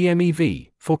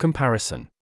 DMEV, for comparison.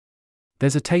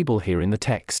 There's a table here in the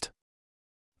text.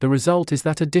 The result is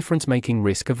that a difference-making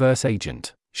risk-averse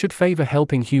agent should favor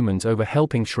helping humans over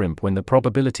helping shrimp when the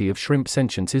probability of shrimp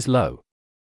sentience is low.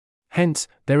 Hence,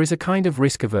 there is a kind of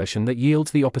risk aversion that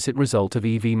yields the opposite result of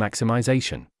EV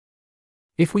maximization.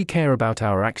 If we care about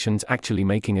our actions actually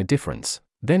making a difference,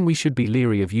 then we should be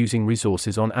leery of using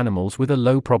resources on animals with a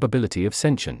low probability of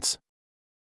sentience.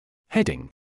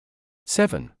 Heading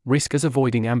 7. Risk as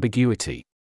avoiding ambiguity.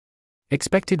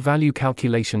 Expected value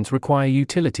calculations require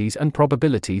utilities and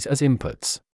probabilities as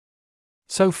inputs.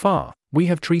 So far, we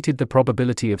have treated the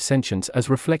probability of sentience as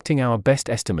reflecting our best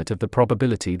estimate of the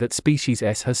probability that species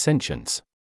S has sentience.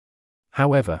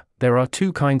 However, there are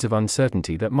two kinds of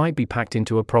uncertainty that might be packed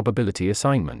into a probability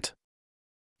assignment.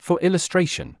 For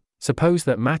illustration, suppose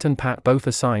that Matt and Pat both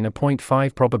assign a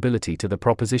 0.5 probability to the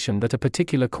proposition that a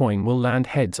particular coin will land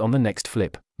heads on the next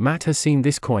flip. Matt has seen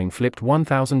this coin flipped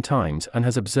 1,000 times and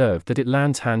has observed that it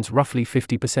lands hands roughly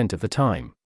 50% of the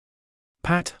time.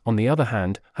 Pat, on the other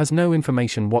hand, has no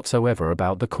information whatsoever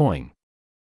about the coin.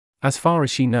 As far as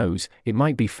she knows, it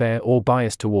might be fair or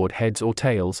biased toward heads or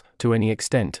tails, to any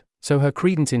extent, so her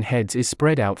credence in heads is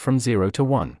spread out from 0 to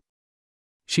 1.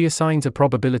 She assigns a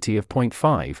probability of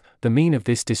 0.5, the mean of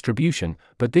this distribution,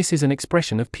 but this is an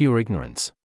expression of pure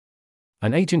ignorance.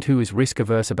 An agent who is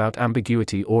risk-averse about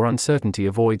ambiguity or uncertainty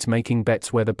avoids making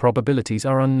bets where the probabilities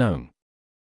are unknown.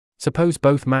 Suppose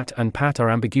both Matt and Pat are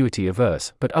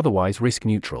ambiguity-averse but otherwise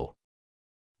risk-neutral.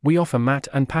 We offer Matt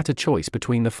and Pat a choice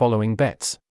between the following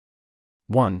bets.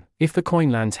 1. If the coin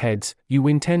lands heads, you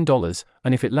win $10,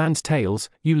 and if it lands tails,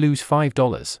 you lose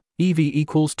 $5. EV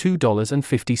equals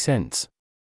 $2.50.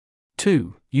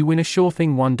 2. You win a sure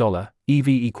thing $1, EV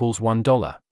equals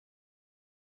 $1.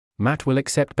 Matt will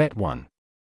accept bet 1.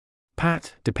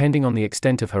 Pat, depending on the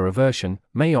extent of her aversion,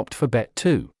 may opt for bet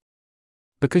 2.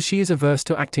 Because she is averse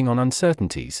to acting on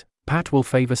uncertainties, Pat will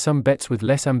favor some bets with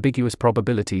less ambiguous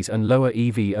probabilities and lower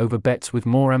EV over bets with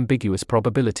more ambiguous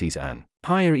probabilities and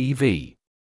higher EV.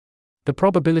 The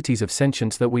probabilities of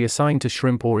sentience that we assign to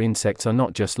shrimp or insects are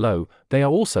not just low, they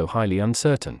are also highly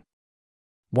uncertain.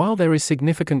 While there is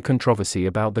significant controversy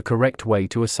about the correct way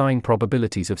to assign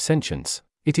probabilities of sentience,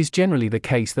 it is generally the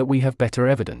case that we have better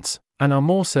evidence, and are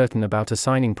more certain about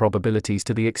assigning probabilities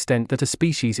to the extent that a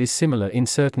species is similar in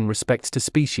certain respects to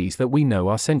species that we know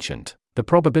are sentient. The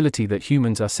probability that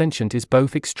humans are sentient is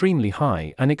both extremely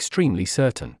high and extremely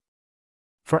certain.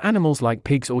 For animals like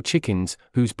pigs or chickens,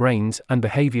 whose brains and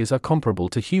behaviors are comparable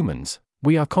to humans,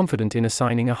 we are confident in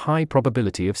assigning a high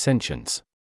probability of sentience.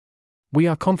 We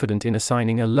are confident in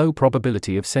assigning a low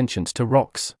probability of sentience to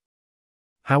rocks.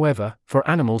 However, for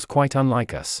animals quite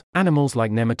unlike us, animals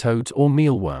like nematodes or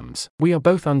mealworms, we are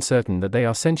both uncertain that they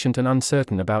are sentient and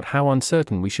uncertain about how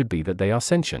uncertain we should be that they are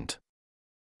sentient.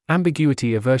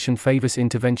 Ambiguity aversion favors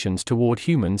interventions toward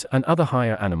humans and other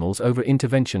higher animals over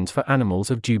interventions for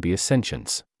animals of dubious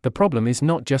sentience. The problem is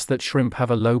not just that shrimp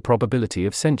have a low probability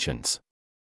of sentience.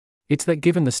 It's that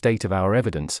given the state of our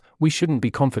evidence, we shouldn't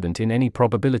be confident in any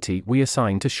probability we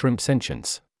assign to shrimp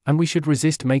sentience, and we should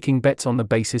resist making bets on the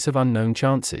basis of unknown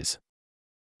chances.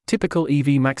 Typical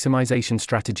EV maximization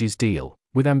strategies deal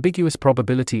with ambiguous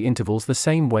probability intervals the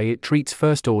same way it treats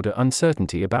first-order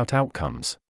uncertainty about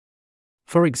outcomes.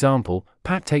 For example,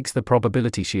 Pat takes the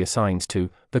probability she assigns to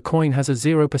the coin has a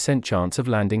 0% chance of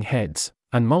landing heads,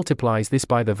 and multiplies this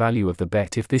by the value of the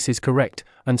bet if this is correct,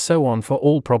 and so on for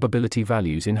all probability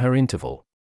values in her interval.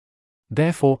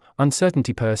 Therefore,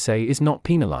 uncertainty per se is not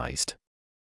penalized.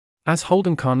 As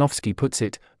Holden Karnofsky puts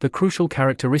it, the crucial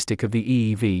characteristic of the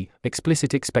EEV,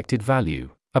 explicit expected value,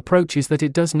 approach is that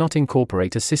it does not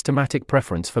incorporate a systematic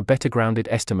preference for better-grounded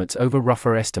estimates over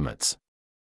rougher estimates.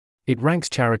 It ranks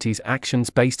charities'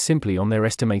 actions based simply on their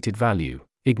estimated value,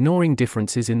 ignoring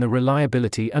differences in the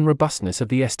reliability and robustness of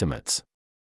the estimates.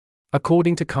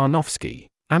 According to Karnofsky,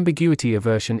 ambiguity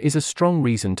aversion is a strong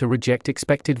reason to reject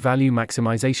expected value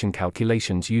maximization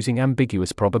calculations using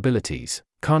ambiguous probabilities.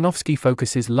 Karnofsky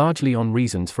focuses largely on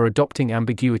reasons for adopting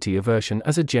ambiguity aversion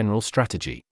as a general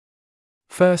strategy.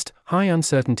 First, high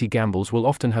uncertainty gambles will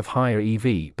often have higher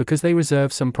EV because they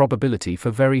reserve some probability for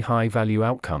very high value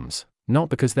outcomes, not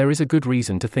because there is a good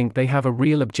reason to think they have a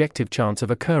real objective chance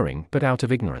of occurring, but out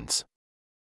of ignorance.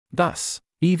 Thus,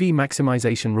 EV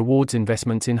maximization rewards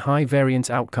investments in high variance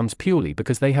outcomes purely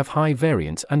because they have high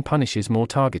variance and punishes more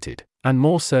targeted and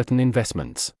more certain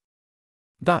investments.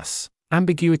 Thus,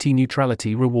 ambiguity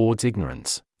neutrality rewards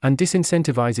ignorance and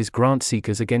disincentivizes grant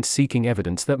seekers against seeking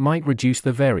evidence that might reduce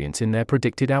the variance in their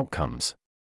predicted outcomes.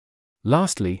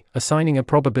 Lastly, assigning a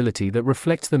probability that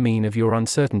reflects the mean of your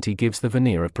uncertainty gives the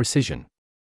veneer of precision.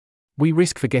 We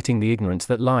risk forgetting the ignorance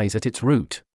that lies at its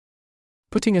root.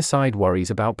 Putting aside worries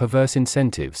about perverse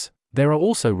incentives, there are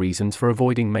also reasons for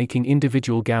avoiding making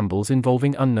individual gambles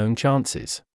involving unknown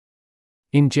chances.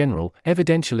 In general,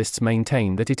 evidentialists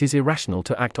maintain that it is irrational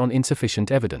to act on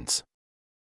insufficient evidence.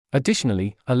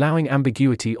 Additionally, allowing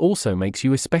ambiguity also makes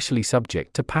you especially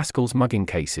subject to Pascal's mugging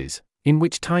cases, in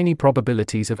which tiny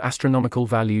probabilities of astronomical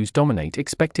values dominate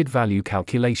expected value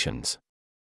calculations.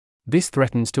 This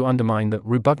threatens to undermine the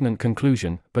repugnant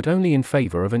conclusion, but only in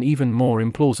favor of an even more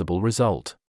implausible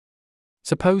result.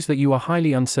 Suppose that you are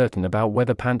highly uncertain about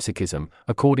whether panpsychism,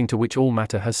 according to which all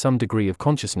matter has some degree of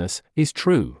consciousness, is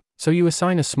true, so you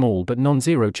assign a small but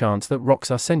non-zero chance that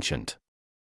rocks are sentient.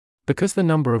 Because the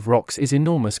number of rocks is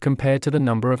enormous compared to the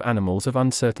number of animals of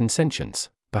uncertain sentience,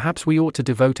 perhaps we ought to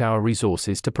devote our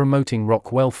resources to promoting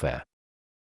rock welfare.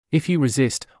 If you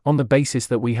resist, on the basis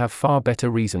that we have far better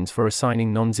reasons for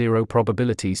assigning non-zero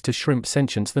probabilities to shrimp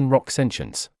sentience than rock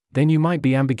sentience, then you might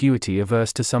be ambiguity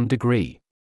averse to some degree.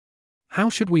 How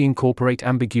should we incorporate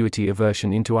ambiguity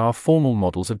aversion into our formal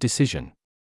models of decision?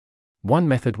 One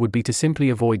method would be to simply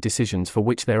avoid decisions for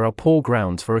which there are poor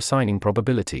grounds for assigning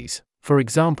probabilities. For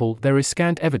example, there is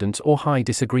scant evidence or high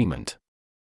disagreement.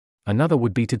 Another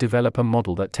would be to develop a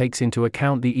model that takes into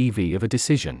account the EV of a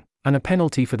decision, and a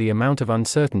penalty for the amount of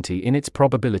uncertainty in its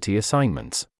probability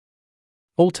assignments.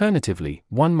 Alternatively,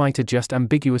 one might adjust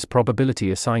ambiguous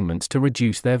probability assignments to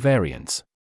reduce their variance.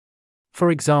 For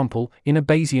example, in a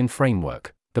Bayesian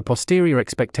framework, the posterior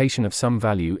expectation of some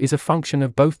value is a function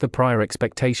of both the prior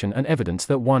expectation and evidence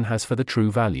that one has for the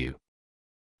true value.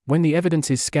 When the evidence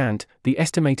is scant, the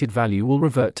estimated value will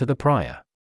revert to the prior.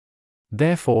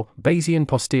 Therefore, Bayesian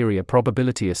posterior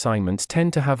probability assignments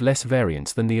tend to have less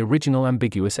variance than the original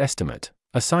ambiguous estimate,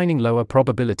 assigning lower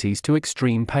probabilities to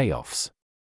extreme payoffs.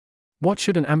 What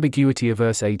should an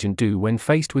ambiguity-averse agent do when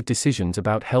faced with decisions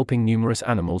about helping numerous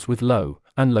animals with low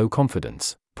and low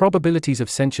confidence probabilities of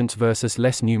sentience versus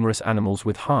less numerous animals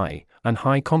with high and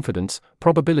high confidence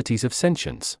probabilities of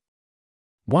sentience?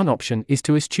 One option is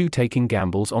to eschew taking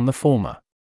gambles on the former.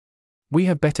 We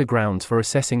have better grounds for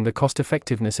assessing the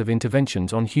cost-effectiveness of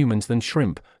interventions on humans than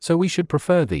shrimp, so we should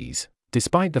prefer these,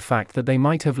 despite the fact that they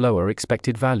might have lower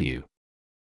expected value.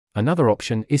 Another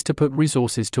option is to put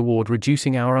resources toward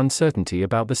reducing our uncertainty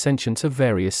about the sentience of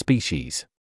various species.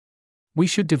 We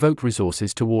should devote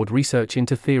resources toward research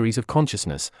into theories of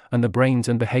consciousness and the brains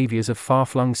and behaviors of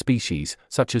far-flung species,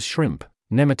 such as shrimp,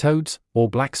 nematodes, or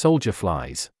black soldier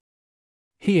flies.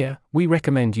 Here, we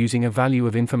recommend using a value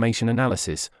of information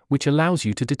analysis, which allows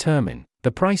you to determine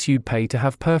the price you'd pay to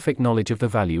have perfect knowledge of the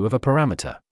value of a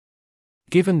parameter.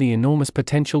 Given the enormous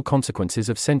potential consequences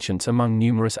of sentience among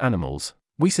numerous animals,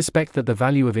 we suspect that the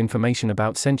value of information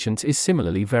about sentience is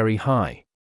similarly very high.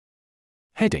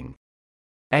 Heading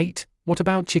 8. What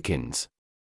about chickens?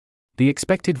 The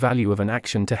expected value of an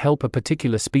action to help a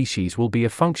particular species will be a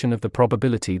function of the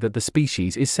probability that the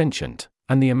species is sentient,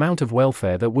 and the amount of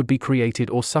welfare that would be created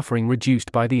or suffering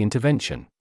reduced by the intervention.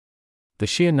 The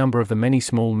sheer number of the many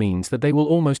small means that they will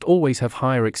almost always have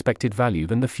higher expected value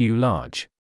than the few large.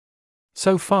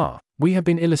 So far, we have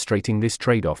been illustrating this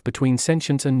trade-off between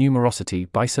sentience and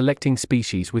numerosity by selecting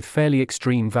species with fairly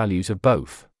extreme values of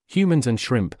both, humans and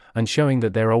shrimp, and showing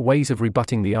that there are ways of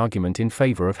rebutting the argument in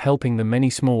favor of helping the many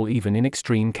small even in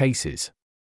extreme cases.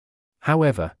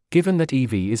 However, given that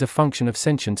EV is a function of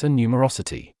sentience and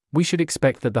numerosity, we should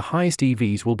expect that the highest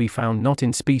EVs will be found not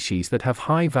in species that have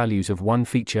high values of one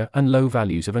feature and low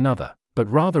values of another,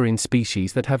 but rather in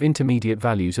species that have intermediate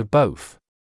values of both.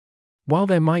 While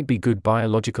there might be good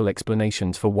biological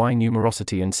explanations for why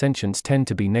numerosity and sentience tend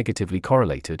to be negatively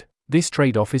correlated, this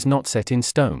trade-off is not set in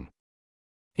stone.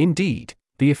 Indeed,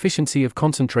 the efficiency of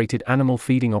concentrated animal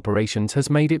feeding operations has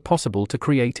made it possible to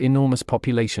create enormous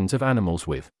populations of animals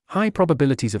with high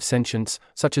probabilities of sentience,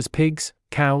 such as pigs,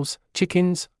 cows,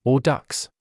 chickens, or ducks.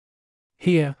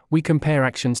 Here, we compare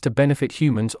actions to benefit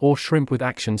humans or shrimp with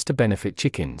actions to benefit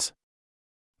chickens.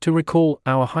 To recall,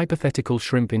 our hypothetical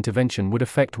shrimp intervention would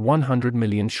affect 100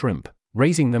 million shrimp,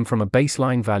 raising them from a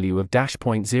baseline value of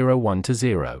 0.01 to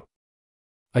 0.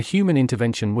 A human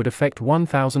intervention would affect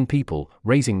 1,000 people,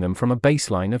 raising them from a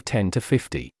baseline of 10 to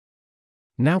 50.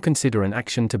 Now consider an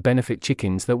action to benefit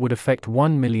chickens that would affect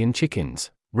 1 million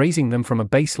chickens, raising them from a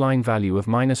baseline value of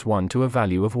 -1 to a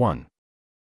value of 1.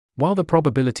 While the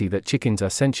probability that chickens are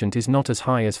sentient is not as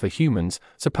high as for humans,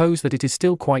 suppose that it is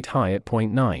still quite high at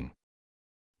 0.9.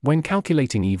 When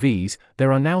calculating EVs,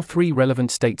 there are now 3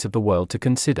 relevant states of the world to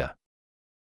consider.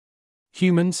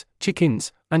 Humans,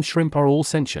 chickens, and shrimp are all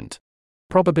sentient.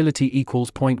 Probability equals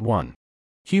 0.1.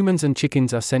 Humans and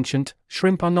chickens are sentient,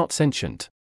 shrimp are not sentient.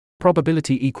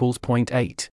 Probability equals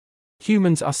 0.8.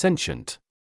 Humans are sentient.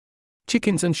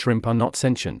 Chickens and shrimp are not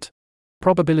sentient.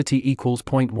 Probability equals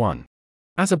 0.1.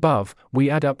 As above, we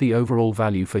add up the overall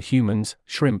value for humans,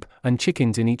 shrimp, and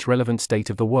chickens in each relevant state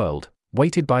of the world,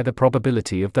 weighted by the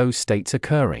probability of those states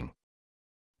occurring.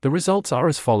 The results are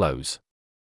as follows.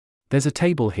 There's a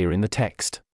table here in the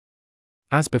text.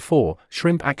 As before,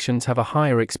 shrimp actions have a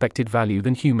higher expected value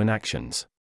than human actions.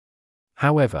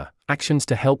 However, actions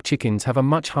to help chickens have a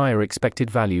much higher expected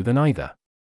value than either.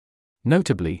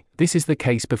 Notably, this is the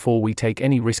case before we take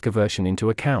any risk aversion into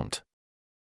account.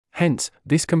 Hence,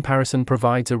 this comparison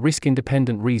provides a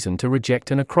risk-independent reason to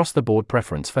reject an across-the-board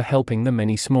preference for helping the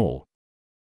many small.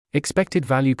 Expected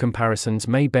value comparisons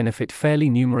may benefit fairly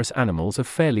numerous animals of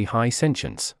fairly high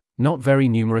sentience, not very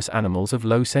numerous animals of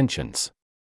low sentience.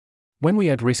 When we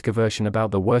add risk aversion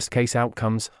about the worst-case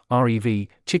outcomes, REV,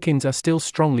 chickens are still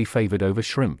strongly favored over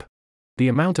shrimp. The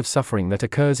amount of suffering that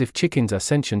occurs if chickens are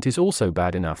sentient is also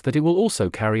bad enough that it will also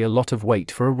carry a lot of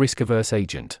weight for a risk-averse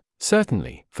agent.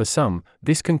 Certainly, for some,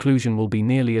 this conclusion will be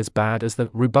nearly as bad as the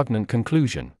repugnant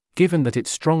conclusion, given that it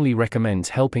strongly recommends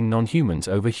helping non-humans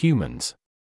over humans.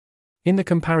 In the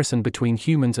comparison between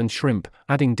humans and shrimp,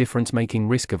 adding difference-making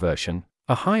risk aversion,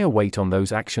 a higher weight on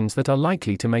those actions that are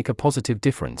likely to make a positive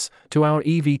difference to our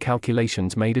EV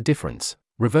calculations made a difference,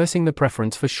 reversing the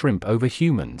preference for shrimp over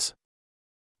humans.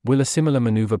 Will a similar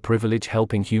maneuver privilege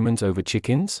helping humans over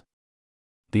chickens?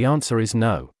 The answer is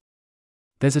no.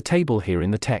 There's a table here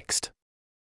in the text.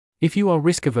 If you are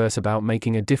risk-averse about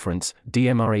making a difference,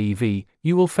 DMRAEV,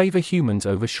 you will favor humans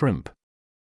over shrimp.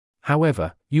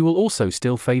 However, you will also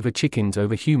still favor chickens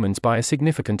over humans by a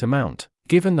significant amount,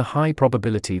 given the high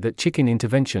probability that chicken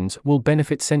interventions will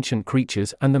benefit sentient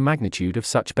creatures and the magnitude of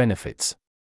such benefits.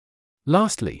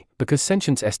 Lastly, because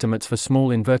sentience estimates for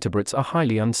small invertebrates are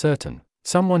highly uncertain,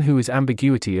 someone who is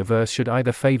ambiguity-averse should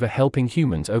either favor helping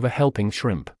humans over helping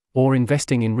shrimp, or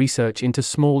investing in research into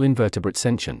small invertebrate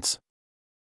sentience.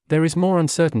 There is more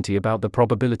uncertainty about the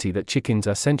probability that chickens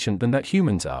are sentient than that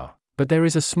humans are, but there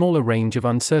is a smaller range of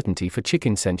uncertainty for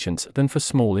chicken sentience than for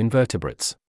small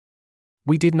invertebrates.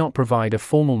 We did not provide a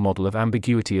formal model of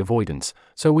ambiguity avoidance,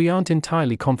 so we aren't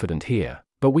entirely confident here,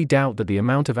 but we doubt that the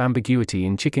amount of ambiguity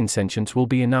in chicken sentience will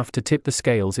be enough to tip the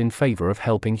scales in favor of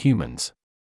helping humans.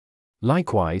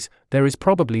 Likewise, there is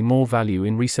probably more value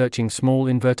in researching small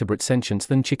invertebrate sentience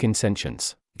than chicken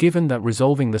sentience, given that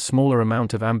resolving the smaller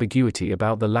amount of ambiguity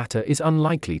about the latter is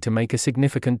unlikely to make a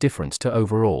significant difference to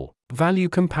overall value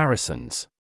comparisons.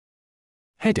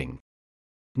 Heading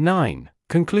 9.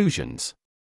 Conclusions.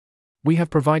 We have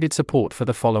provided support for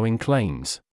the following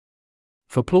claims.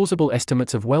 For plausible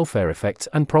estimates of welfare effects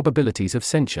and probabilities of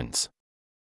sentience.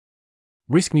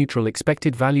 Risk-neutral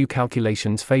expected value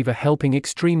calculations favor helping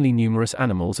extremely numerous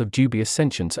animals of dubious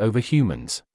sentience over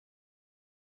humans.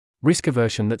 Risk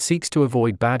aversion that seeks to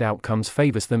avoid bad outcomes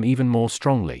favors them even more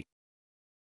strongly.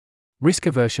 Risk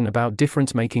aversion about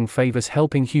difference-making favors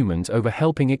helping humans over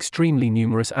helping extremely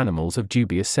numerous animals of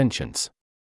dubious sentience.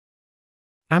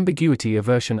 Ambiguity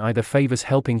aversion either favors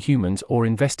helping humans or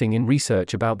investing in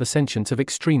research about the sentience of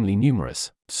extremely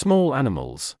numerous small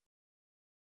animals.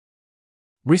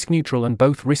 Risk-neutral and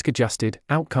both risk-adjusted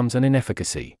outcomes and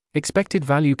inefficacy. Expected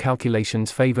value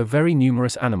calculations favor very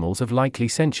numerous animals of likely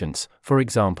sentience, for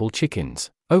example chickens,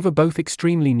 over both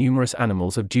extremely numerous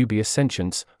animals of dubious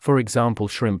sentience, for example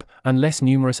shrimp, and less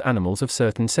numerous animals of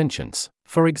certain sentience,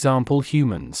 for example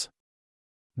humans.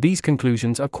 These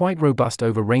conclusions are quite robust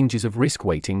over ranges of risk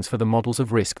weightings for the models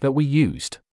of risk that we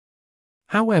used.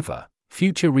 However,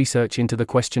 future research into the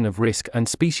question of risk and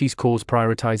species cause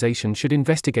prioritization should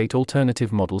investigate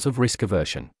alternative models of risk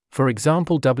aversion, for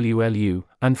example WLU,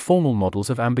 and formal models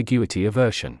of ambiguity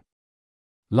aversion.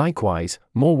 Likewise,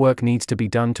 more work needs to be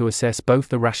done to assess both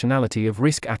the rationality of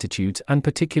risk attitudes and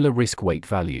particular risk weight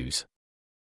values.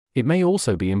 It may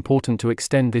also be important to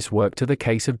extend this work to the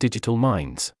case of digital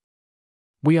minds.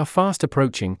 We are fast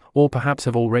approaching, or perhaps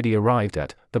have already arrived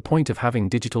at, the point of having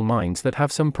digital minds that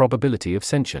have some probability of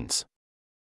sentience.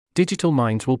 Digital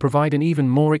minds will provide an even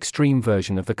more extreme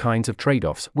version of the kinds of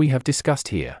trade-offs we have discussed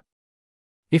here.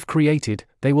 If created,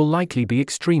 they will likely be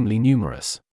extremely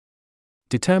numerous.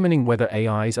 Determining whether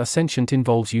AIs are sentient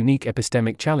involves unique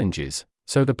epistemic challenges,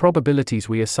 so the probabilities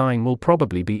we assign will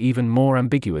probably be even more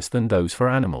ambiguous than those for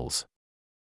animals.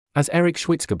 As Eric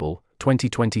Schwitzgebel,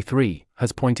 2023,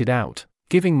 has pointed out,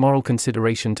 giving moral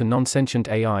consideration to non-sentient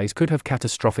AIs could have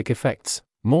catastrophic effects,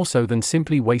 more so than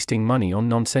simply wasting money on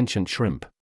non-sentient shrimp.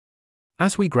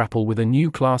 As we grapple with a new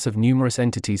class of numerous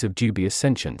entities of dubious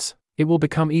sentience, it will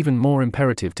become even more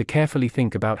imperative to carefully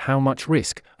think about how much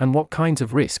risk, and what kinds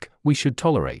of risk, we should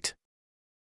tolerate.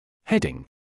 Heading.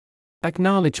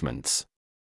 Acknowledgements.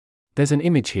 There's an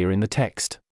image here in the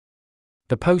text.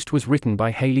 The post was written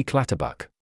by Haley Clatterbuck.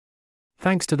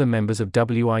 Thanks to the members of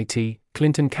WIT,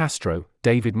 Clinton Castro,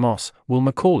 David Moss, Will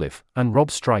McAuliffe, and Rob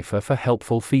Streifer for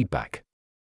helpful feedback.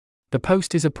 The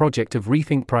post is a project of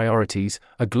Rethink Priorities,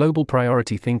 a global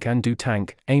priority think and do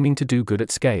tank, aiming to do good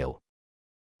at scale.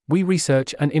 We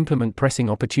research and implement pressing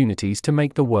opportunities to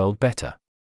make the world better.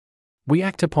 We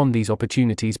act upon these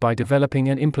opportunities by developing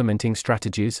and implementing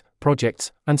strategies,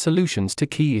 projects, and solutions to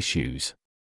key issues.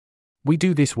 We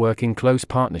do this work in close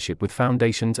partnership with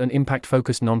foundations and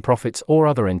impact-focused nonprofits or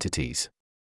other entities.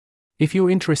 If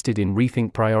you're interested in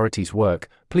Rethink Priorities work,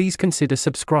 please consider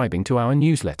subscribing to our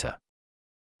newsletter.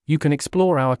 You can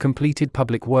explore our completed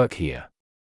public work here.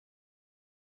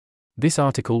 This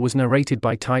article was narrated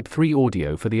by Type 3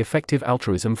 Audio for the Effective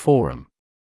Altruism Forum.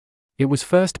 It was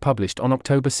first published on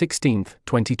October 16,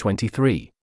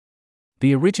 2023.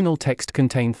 The original text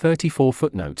contained 34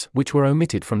 footnotes which were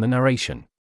omitted from the narration.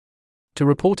 To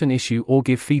report an issue or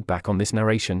give feedback on this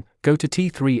narration, go to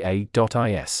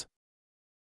t3a.is.